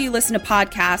wherever you listen to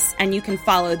podcasts, and you can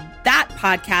follow that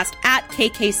podcast at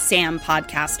KK Sam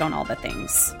Podcast on all the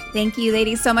things. Thank you,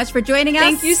 ladies, so much for joining us.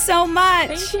 Thank you so much.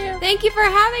 Thank you. Thank you for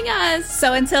having us.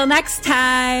 So until next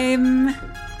time,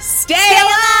 Stay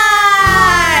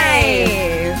alive!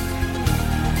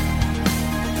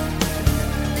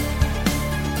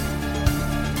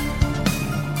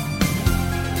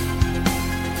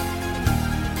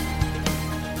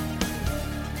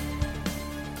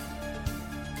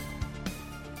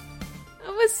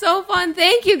 It was so fun.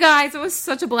 Thank you guys. It was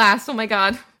such a blast. Oh my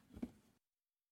God.